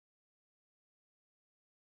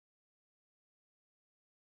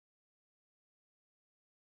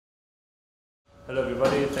Hello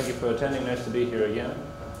everybody, thank you for attending, nice to be here again.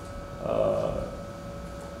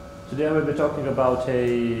 Today I will be talking about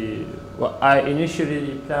well, I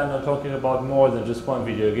initially planned on talking about more than just one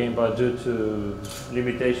video game, but due to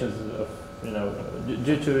limitations of,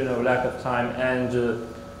 due to lack of time and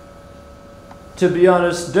to be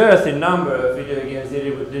honest, dearth in number of video games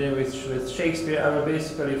dealing with Shakespeare, I will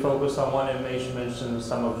basically focus on one and mention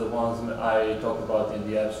some of the ones I talk about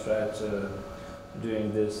in the abstract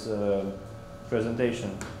during this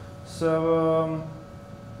presentation. So,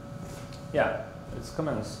 yeah, let's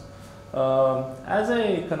commence. As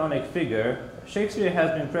a canonic figure, Shakespeare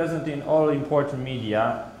has been present in all important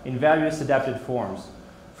media in various adapted forms.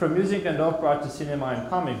 From music and opera to cinema and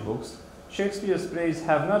comic books, Shakespeare's plays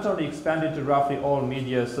have not only expanded to roughly all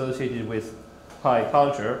media associated with high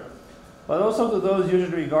culture, but also to those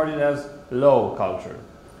usually regarded as low culture.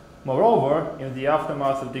 Moreover, in the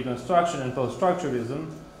aftermath of deconstruction and post-structuralism,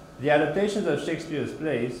 the adaptations of Shakespeare's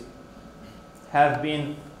plays have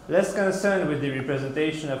been less concerned with the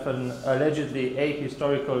representation of an allegedly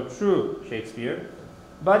ahistorical true Shakespeare,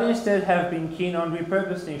 but instead have been keen on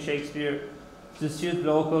repurposing Shakespeare to suit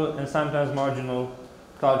local and sometimes marginal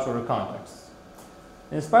cultural contexts.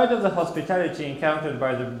 In spite of the hospitality encountered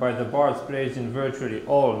by the bard's plays in virtually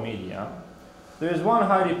all media, there is one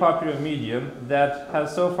highly popular medium that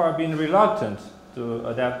has so far been reluctant to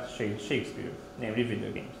adapt Shakespeare, namely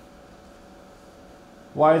video games.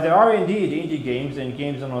 While there are indeed indie games and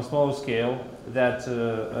games on a small scale that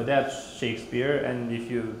adapt Shakespeare, and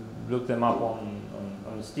if you look them up on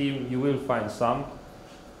Steam, you will find some.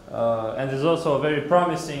 And there's also a very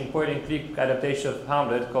promising point-and-click adaptation of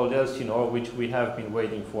Hamlet called Elsinore, which we have been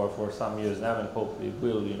waiting for some years now, and hopefully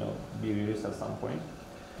will, be released at some point.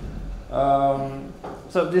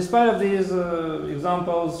 So, despite of these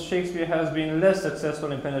examples, Shakespeare has been less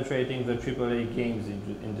successful in penetrating the AAA games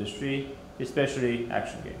industry, especially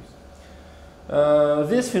action games.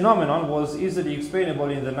 This phenomenon was easily explainable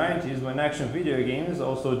in the 90s when action video games,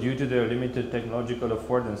 also due to their limited technological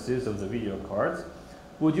affordances of the video cards,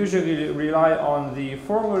 would usually rely on the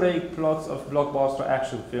formulaic plots of blockbuster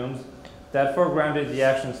action films that foregrounded the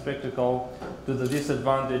action spectacle to the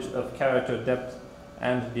disadvantage of character depth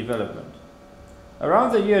and development.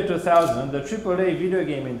 Around the year 2000, the AAA video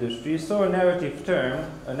game industry saw a narrative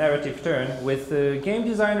turn with game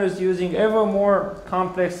designers using ever more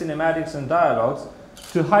complex cinematics and dialogues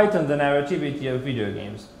to heighten the narrativity of video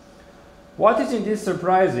games. What is indeed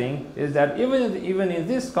surprising is that even in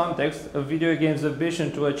this context of video games'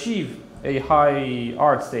 ambition to achieve a high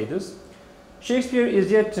art status, Shakespeare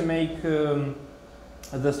is yet to make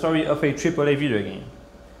the story of a AAA video game.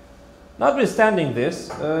 Notwithstanding this,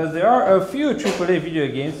 there are a few AAA video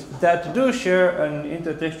games that do share an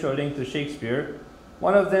intertextual link to Shakespeare,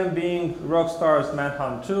 one of them being Rockstar's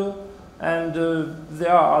Manhunt 2, and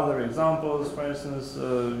there are other examples. For instance,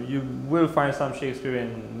 you will find some Shakespeare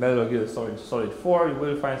in Metal Gear Solid 4, you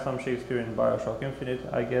will find some Shakespeare in BioShock Infinite,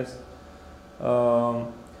 I guess.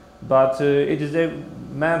 But it is a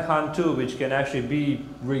Manhunt 2 which can actually be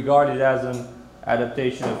regarded as an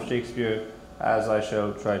adaptation of Shakespeare, as I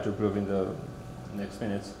shall try to prove in the next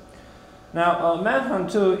minutes. Now,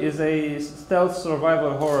 Manhunt 2 is a stealth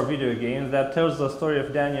survival horror video game that tells the story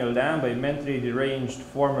of Daniel Lamb, a mentally deranged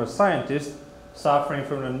former scientist suffering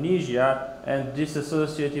from amnesia and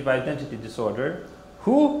dissociative identity disorder,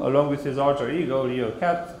 who, along with his alter ego, Leo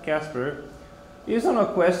Casper, is on a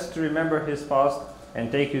quest to remember his past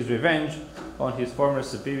and take his revenge on his former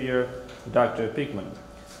superior, Dr. Pickman.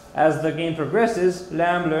 As the game progresses,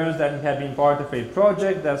 Lamb learns that he had been part of a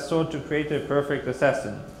project that sought to create a perfect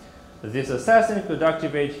assassin. This assassin could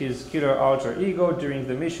activate his killer alter ego during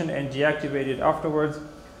the mission and deactivate it afterwards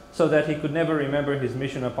so that he could never remember his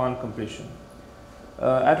mission upon completion.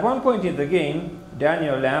 At one point in the game,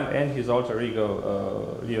 Daniel Lamb and his alter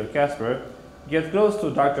ego, Leo Casper, get close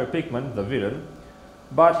to Dr. Pickman, the villain,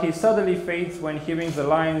 but he suddenly fades when hearing the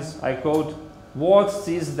lines, I quote, "What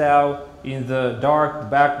seest thou in the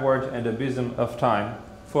dark backward and abysm of time,"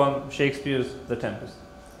 from Shakespeare's The Tempest.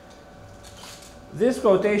 This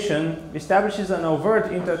quotation establishes an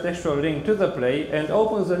overt intertextual link to the play and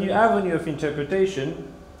opens a new avenue of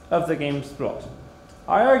interpretation of the game's plot.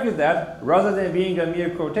 I argue that, rather than being a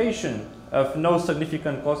mere quotation of no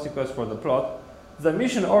significant consequence for the plot, the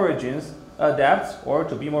mission Origins adapts, or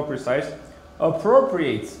to be more precise,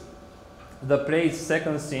 appropriates the play's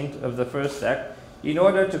second scene of the first act in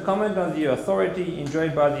order to comment on the authority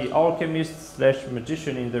enjoyed by the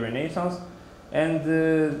alchemist/magician in the Renaissance and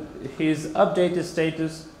his updated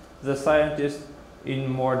status, the scientist in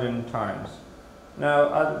modern times. Now,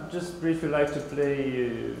 I'd just briefly like to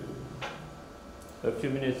play a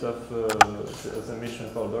few minutes of a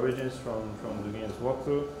submission called Origins from the game's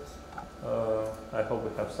walkthrough. I hope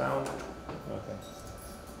we have sound. Okay.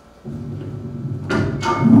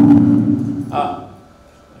 I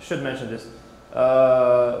should mention this.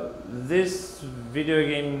 This video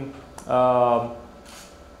game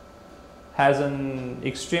has an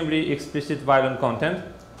extremely explicit violent content.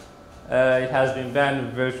 It has been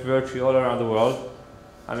banned virtually all around the world.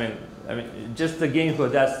 I mean, just the game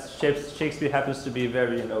code. That Shakespeare happens to be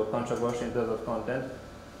very, controversial in terms of content.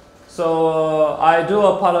 So I do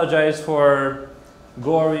apologize for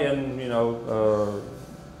gory and,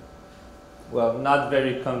 well, not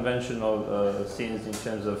very conventional scenes in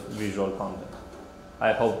terms of visual content.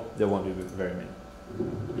 I hope there won't be very many.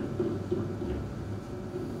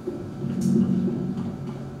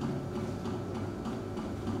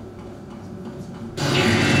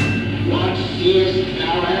 What seest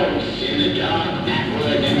thou else in the dark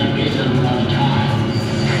backward in the rhythm of time?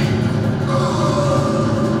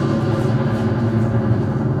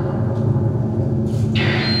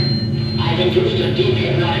 I've induced a deep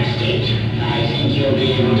hypnotic state. I think you'll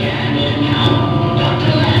be able to handle it now.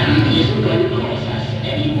 Dr. Lamb isn't going to cause us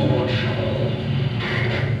any more trouble.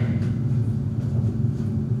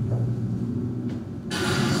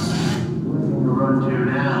 Nothing to run to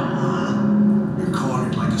now. You're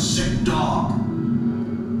cornered like a sick dog.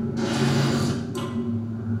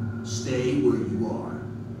 Stay where you are.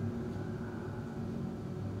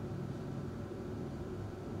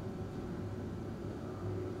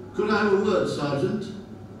 Could I have a word, Sergeant?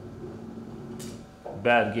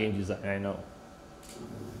 Bad game design, I know.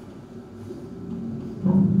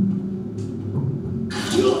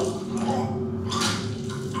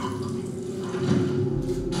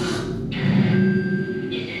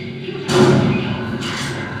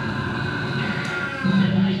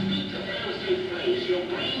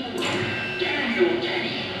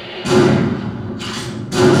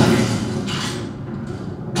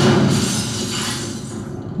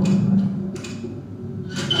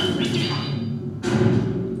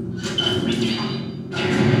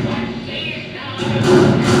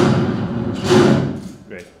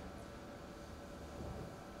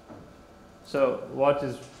 So what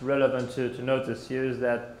is relevant to notice here is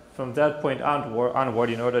that from that point onward,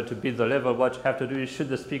 in order to beat the level, what you have to do is shoot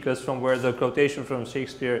the speakers from where the quotation from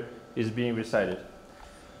Shakespeare is being recited.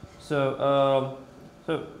 So,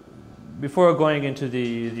 before going into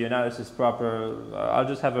the analysis proper, I'll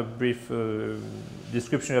just have a brief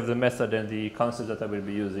description of the method and the concepts that I will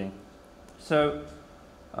be using. So,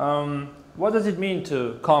 what does it mean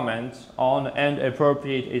to comment on and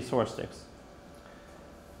appropriate a source text?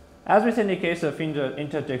 As within the case of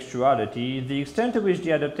intertextuality, the extent to which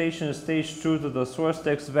the adaptation stays true to the source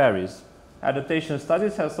text varies. Adaptation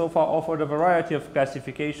studies have so far offered a variety of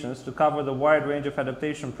classifications to cover the wide range of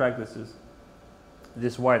adaptation practices.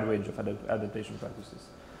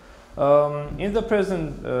 In the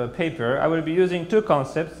present paper, I will be using two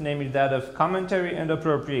concepts, namely that of commentary and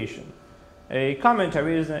appropriation. A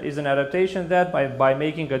commentary is an adaptation that, by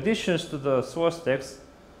making additions to the source text,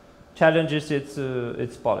 challenges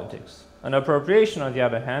its politics. An appropriation, on the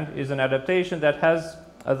other hand, is an adaptation that has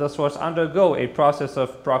the source undergo a process of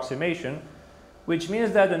approximation, which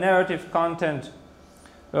means that the narrative content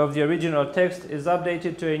of the original text is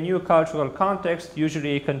updated to a new cultural context,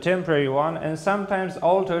 usually a contemporary one, and sometimes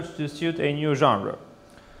altered to suit a new genre.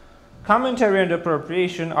 Commentary and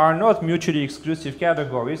appropriation are not mutually exclusive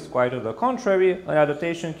categories. Quite on the contrary, an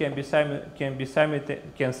adaptation can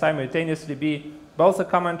simultaneously be both a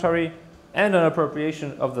commentary and an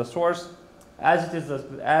appropriation of the source, as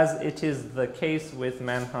it is the case with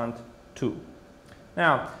Manhunt 2.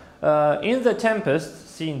 Now, in The Tempest,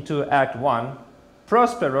 Scene 2, Act 1,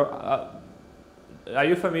 Prospero, are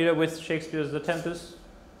you familiar with Shakespeare's The Tempest?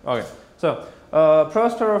 Okay, so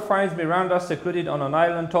Prospero finds Miranda secluded on an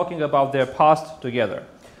island talking about their past together.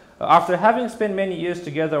 After having spent many years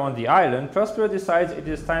together on the island, Prospero decides it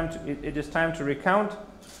is time to recount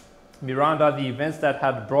Miranda the events that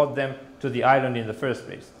had brought them to the island in the first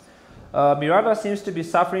place. Miranda seems to be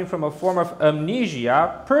suffering from a form of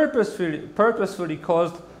amnesia purposefully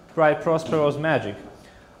caused by Prospero's magic.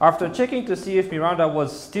 After checking to see if Miranda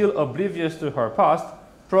was still oblivious to her past,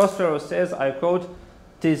 Prospero says, I quote,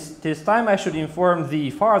 "'Tis time I should inform thee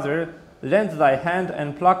farther, lend thy hand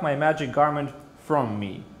and pluck my magic garment from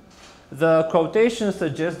me." The quotation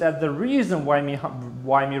suggests that the reason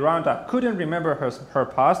why Miranda couldn't remember her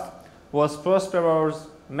past was Prospero's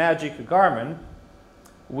magic garment,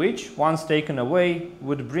 which, once taken away,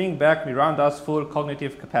 would bring back Miranda's full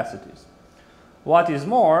cognitive capacities. What is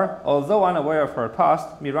more, although unaware of her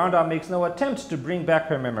past, Miranda makes no attempt to bring back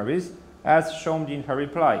her memories, as shown in her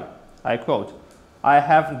reply. I quote, I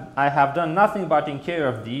have done nothing but in care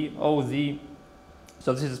of thee, O thee.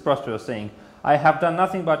 So this is Prospero saying, I have done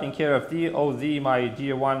nothing but in care of thee, O thee, my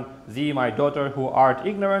dear one, thee, my daughter, who art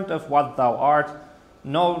ignorant of what thou art,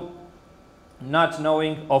 not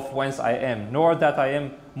knowing of whence I am, nor that I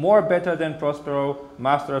am more better than Prospero,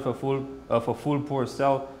 master of a full poor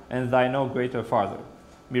cell, and thy no greater father.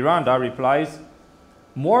 Miranda replies,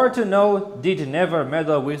 more to know did never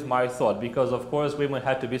meddle with my thought, because of course women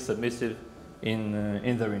had to be submissive in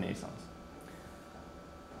the Renaissance.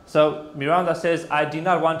 So Miranda says, I did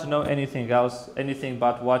not want to know anything else, anything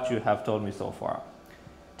but what you have told me so far.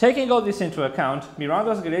 Taking all this into account,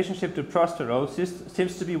 Miranda's relationship to Prospero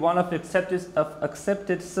seems to be one of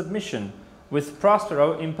accepted submission, with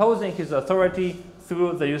Prospero imposing his authority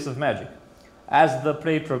through the use of magic. As the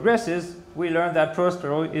play progresses, we learn that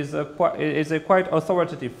Prospero is a quite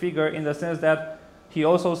authoritative figure in the sense that he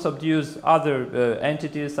also subdues other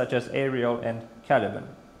entities such as Ariel and Caliban.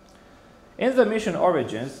 In the mission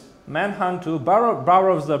Origins, Manhunt 2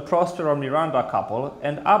 borrows the Prospero-Miranda couple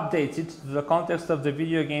and updates it to the context of the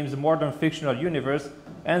video game's modern fictional universe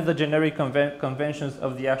and the generic conventions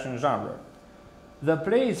of the action genre. The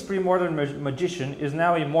play's pre-modern magician is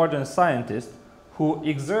now a modern scientist who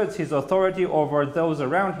exerts his authority over those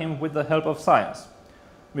around him with the help of science.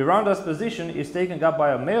 Miranda's position is taken up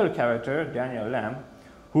by a male character, Daniel Lamb,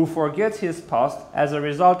 who forgets his past as a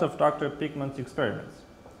result of Dr. Pickman's experiments.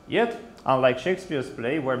 Yet, unlike Shakespeare's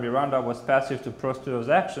play, where Miranda was passive to Prospero's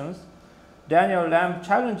actions, Daniel Lamb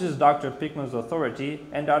challenges Dr. Pickman's authority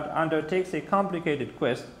and undertakes a complicated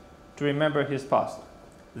quest to remember his past.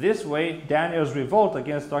 This way, Daniel's revolt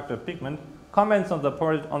against Dr. Pickman comments on the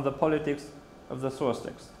politics of the source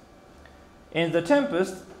text. In The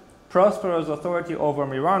Tempest, Prospero's authority over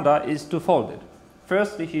Miranda is twofolded.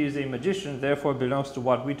 Firstly, he is a magician, therefore belongs to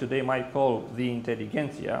what we today might call the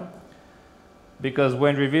intelligentsia, because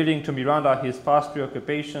when revealing to Miranda his past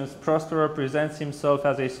preoccupations, Prospero presents himself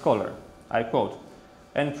as a scholar. I quote,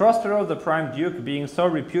 and Prospero, the prime duke, being so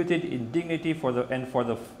reputed in dignity for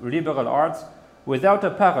the liberal arts, without a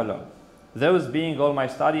parallel, those being all my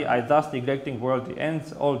study, I thus neglecting worldly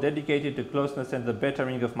ends, all dedicated to closeness and the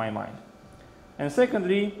bettering of my mind. And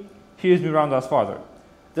secondly, he is Miranda's father.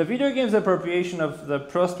 The video game's appropriation of the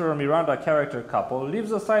Prospero-Miranda character couple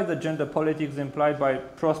leaves aside the gender politics implied by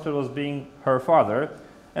Prospero's being her father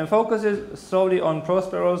and focuses solely on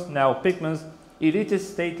Prospero's, now Pickman's,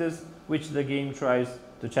 elitist status, which the game tries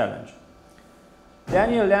to challenge.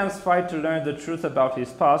 Daniel Lamb's fight to learn the truth about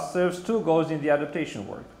his past serves two goals in the adaptation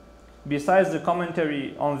work. Besides the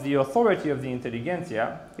commentary on the authority of the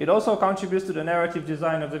intelligentsia, it also contributes to the narrative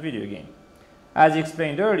design of the video game. As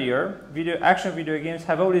explained earlier, action video games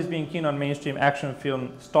have always been keen on mainstream action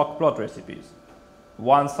film stock plot recipes.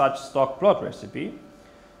 One such stock plot recipe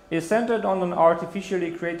is centered on an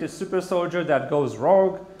artificially created super soldier that goes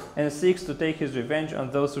rogue and seeks to take his revenge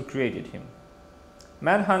on those who created him.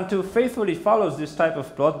 Manhunt 2 faithfully follows this type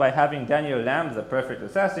of plot by having Daniel Lamb, the perfect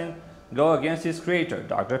assassin, go against his creator,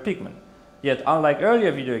 Dr. Pickman. Yet, unlike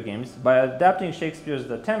earlier video games, by adapting Shakespeare's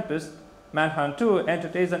The Tempest, Manhunt 2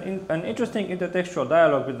 entertains an interesting intertextual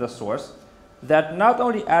dialogue with the source that not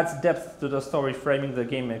only adds depth to the story framing the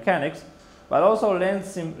game mechanics, but also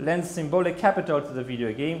lends symbolic capital to the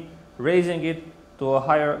video game, raising it to a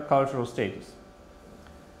higher cultural status.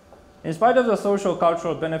 In spite of the social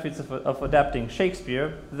cultural benefits of adapting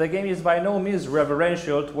Shakespeare, the game is by no means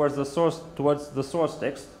reverential towards the source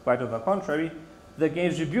text. Quite on the contrary, the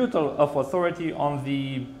game's rebuttal of authority on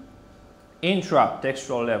the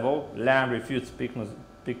intra-textual level, Lamb refutes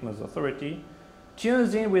Pickman's authority,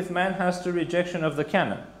 tunes in with Manhunt's rejection of the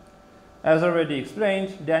canon. As already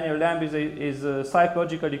explained, Daniel Lamb is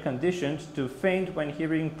psychologically conditioned to faint when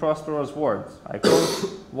hearing Prospero's words. I quote,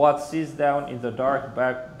 what sees down in the dark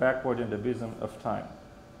backward in the abysm of time.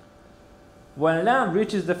 When Lamb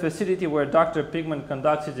reaches the facility where Dr. Pickman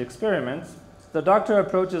conducts his experiments, the doctor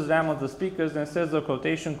approaches Lamb on the speakers and says the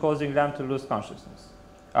quotation, causing Lamb to lose consciousness.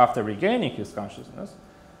 After regaining his consciousness,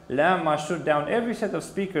 Lamb must shoot down every set of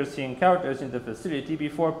speakers he encounters in the facility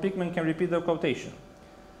before Pickman can repeat the quotation.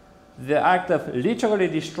 The act of literally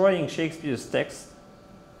destroying Shakespeare's text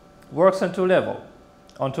works on two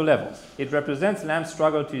levels. It represents Lamb's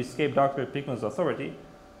struggle to escape Dr. Pickman's authority,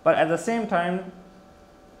 but at the same time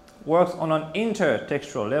works on an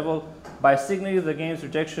intertextual level by signaling the game's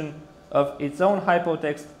rejection of its own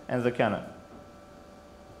hypotext and the canon.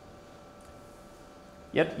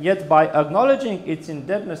 Yet by acknowledging its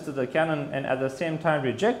indebtedness to the canon and at the same time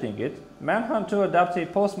rejecting it, Manhunt 2 adopts a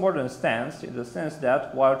postmodern stance in the sense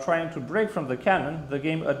that, while trying to break from the canon, the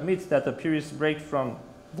game admits that the purists break from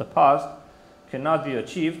the past, cannot be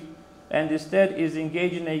achieved, and instead is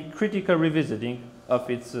engaged in a critical revisiting of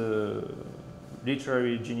its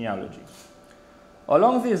literary genealogy.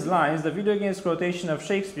 Along these lines, the video game's quotation of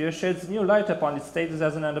Shakespeare sheds new light upon its status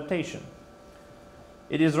as an adaptation.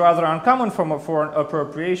 It is rather uncommon for an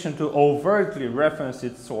appropriation to overtly reference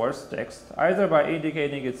its source text, either by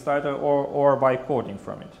indicating its title or by quoting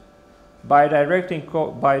from it. By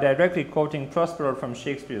directly quoting Prospero from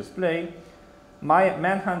Shakespeare's play,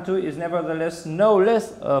 Manhunt 2 is nevertheless no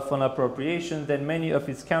less of an appropriation than many of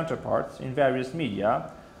its counterparts in various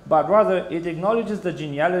media, but rather it acknowledges the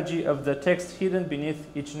genealogy of the text hidden beneath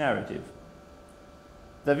each narrative.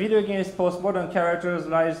 The video game's postmodern characters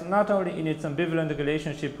lies not only in its ambivalent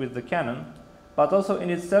relationship with the canon, but also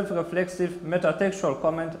in its self-reflexive metatextual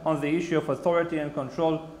comment on the issue of authority and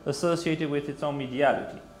control associated with its own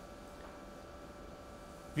mediality.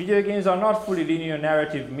 Video games are not fully linear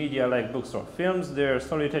narrative media like books or films. Their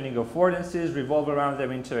storytelling affordances revolve around their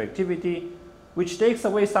interactivity, which takes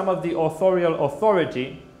away some of the authorial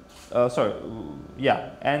authority,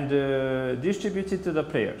 and distributes it to the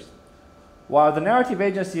players. While the narrative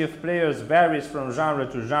agency of players varies from genre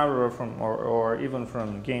to genre or even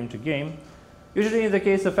from game to game, usually in the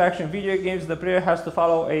case of action video games, the player has to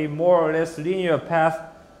follow a more or less linear path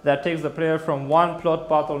that takes the player from one plot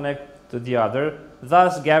bottleneck to the other,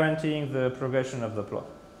 thus guaranteeing the progression of the plot.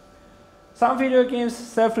 Some video games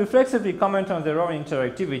self-reflexively comment on their own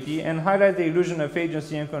interactivity and highlight the illusion of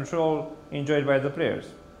agency and control enjoyed by the players.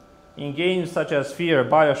 In games such as Fear,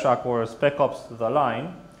 Bioshock, or Spec Ops: The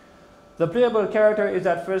Line, the playable character is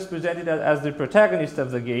at first presented as the protagonist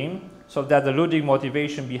of the game, so that the ludic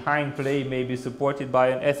motivation behind play may be supported by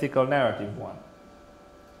an ethical narrative one.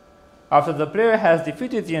 After the player has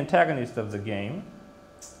defeated the antagonist of the game,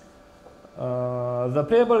 the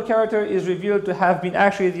playable character is revealed to have been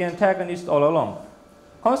actually the antagonist all along.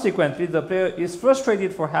 Consequently, the player is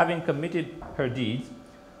frustrated for having committed her deeds,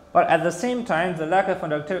 but at the same time, the lack of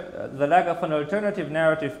an alternative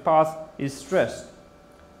narrative path is stressed.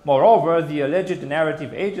 Moreover, the alleged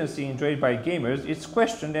narrative agency enjoyed by gamers is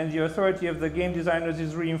questioned and the authority of the game designers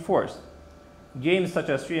is reinforced. Games such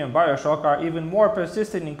as Fear and Bioshock are even more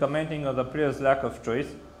persistent in commenting on the player's lack of choice,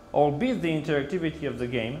 albeit the interactivity of the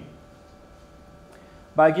game,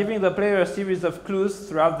 by giving the player a series of clues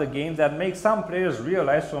throughout the game that make some players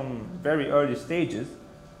realize from very early stages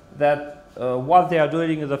that what they are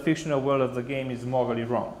doing in the fictional world of the game is morally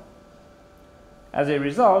wrong. As a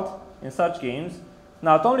result, in such games,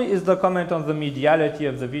 not only is the comment on the mediality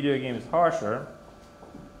of the video games harsher,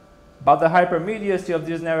 but the hypermediacy of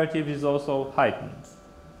this narrative is also heightened.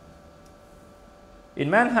 In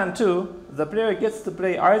Manhunt 2, the player gets to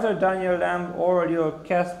play either Daniel Lamb or Leo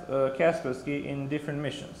Kaspersky in different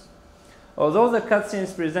missions. Although the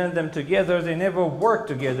cutscenes present them together, they never work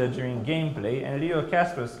together during gameplay, and Leo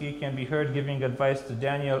Kaspersky can be heard giving advice to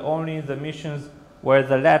Daniel only in the missions where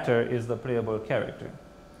the latter is the playable character.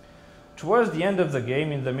 Towards the end of the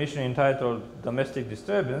game, in the mission entitled Domestic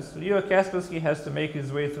Disturbance, Leo Kaspersky has to make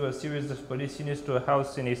his way through a series of police units to a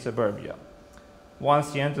house in a suburbia.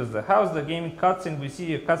 Once he enters the house, the game cuts and we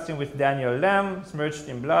see a cutscene with Daniel Lamb, smirched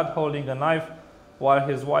in blood, holding a knife while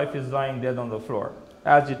his wife is lying dead on the floor.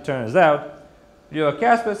 As it turns out, Leo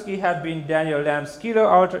Kaspersky had been Daniel Lamb's killer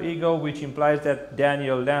alter ego, which implies that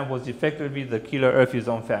Daniel Lamb was effectively the killer of his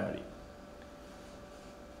own family.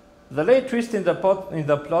 The late twist in the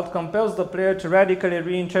plot compels the player to radically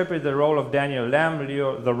reinterpret the role of Daniel Lamb,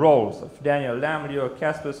 the roles of Daniel Lamb, Leo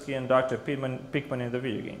Kaspersky, and Dr. Pickman in the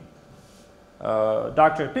video game.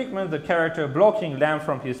 Dr. Pickman, the character blocking Lamb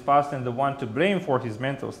from his past and the one to blame for his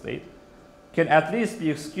mental state, can at least be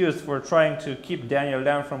excused for trying to keep Daniel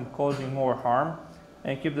Lamb from causing more harm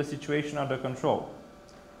and keep the situation under control.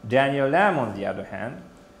 Daniel Lamb, on the other hand,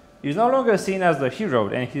 is no longer seen as the hero,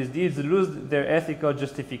 and his deeds lose their ethical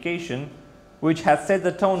justification, which had set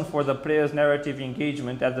the tone for the player's narrative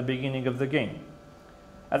engagement at the beginning of the game.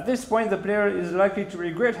 At this point, the player is likely to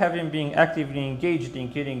regret having been actively engaged in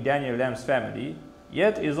killing Daniel Lamb's family,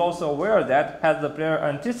 yet is also aware that, had the player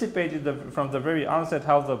anticipated from the very onset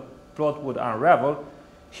how the plot would unravel,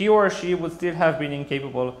 he or she would still have been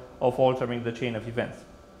incapable of altering the chain of events.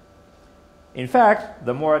 In fact,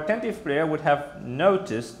 the more attentive player would have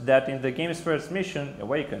noticed that in the game's first mission,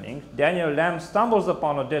 Awakening, Daniel Lamb stumbles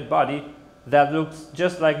upon a dead body that looks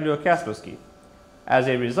just like Leo Kaspersky. As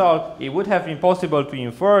a result, it would have been possible to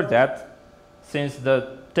infer that, since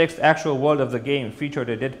the text actual world of the game featured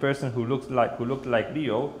a dead person who looked like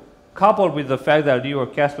Leo, coupled with the fact that Leo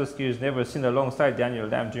Kaspersky is never seen alongside Daniel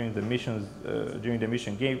Lamb during the mission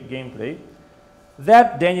gameplay,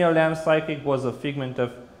 that Daniel Lamb's psychic was a figment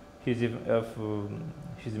of his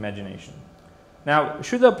his imagination. Now,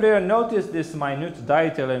 should the player notice this minute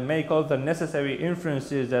detail and make all the necessary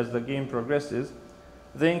inferences as the game progresses,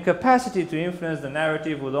 the incapacity to influence the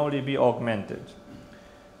narrative would only be augmented.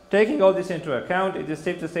 Taking all this into account, it is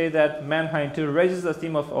safe to say that Mannheim 2 raises the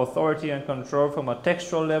theme of authority and control from a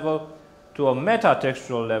textual level to a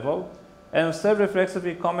meta-textual level, and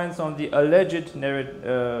self-reflexively comments on the alleged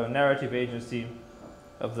narrative agency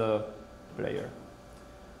of the player.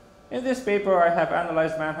 In this paper, I have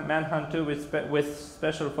analyzed Manhunt 2 with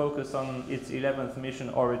special focus on its 11th mission,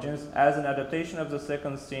 Origins, as an adaptation of the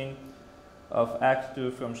second scene of Act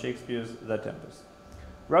 2 from Shakespeare's The Tempest.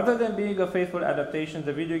 Rather than being a faithful adaptation,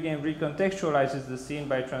 the video game recontextualizes the scene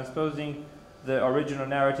by transposing the original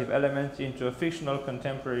narrative elements into a fictional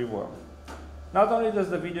contemporary world. Not only does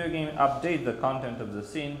the video game update the content of the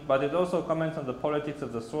scene, but it also comments on the politics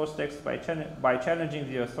of the source text by challenging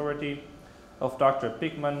the authority of Dr.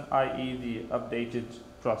 Pickman, i.e. the updated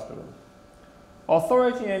Prospero.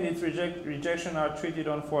 Authority and its rejection are treated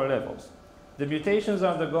on 4 levels. The mutations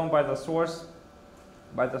undergone by the source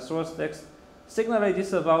text signal a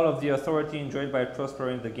disavowal of the authority enjoyed by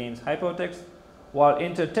Prospero in the game's hypotext, while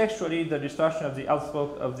intertextually the distortion of the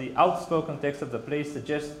outspoken text of the play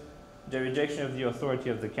suggests the rejection of the authority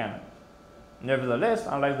of the canon. Nevertheless,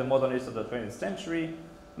 unlike the modernists of the 20th century,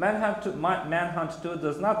 Manhunt 2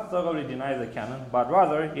 does not thoroughly deny the canon, but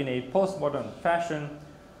rather, in a postmodern fashion,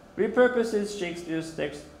 repurposes Shakespeare's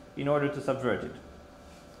text in order to subvert it.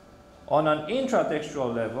 On an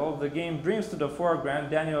intratextual level, the game brings to the foreground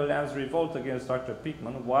Daniel Lamb's revolt against Dr.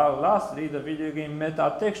 Pickman, while lastly, the video game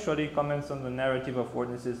metatextually comments on the narrative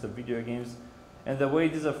affordances of video games and the way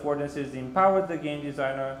these affordances empower the game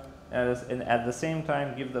designer and at the same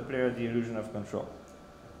time give the player the illusion of control.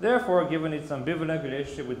 Therefore, given its ambivalent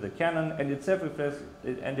relationship with the canon and its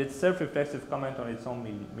self-reflexive comment on its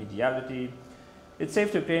own mediality, it's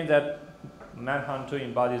safe to claim that Manhunt 2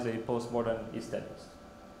 embodies a postmodern aesthetics.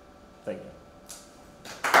 Thank you.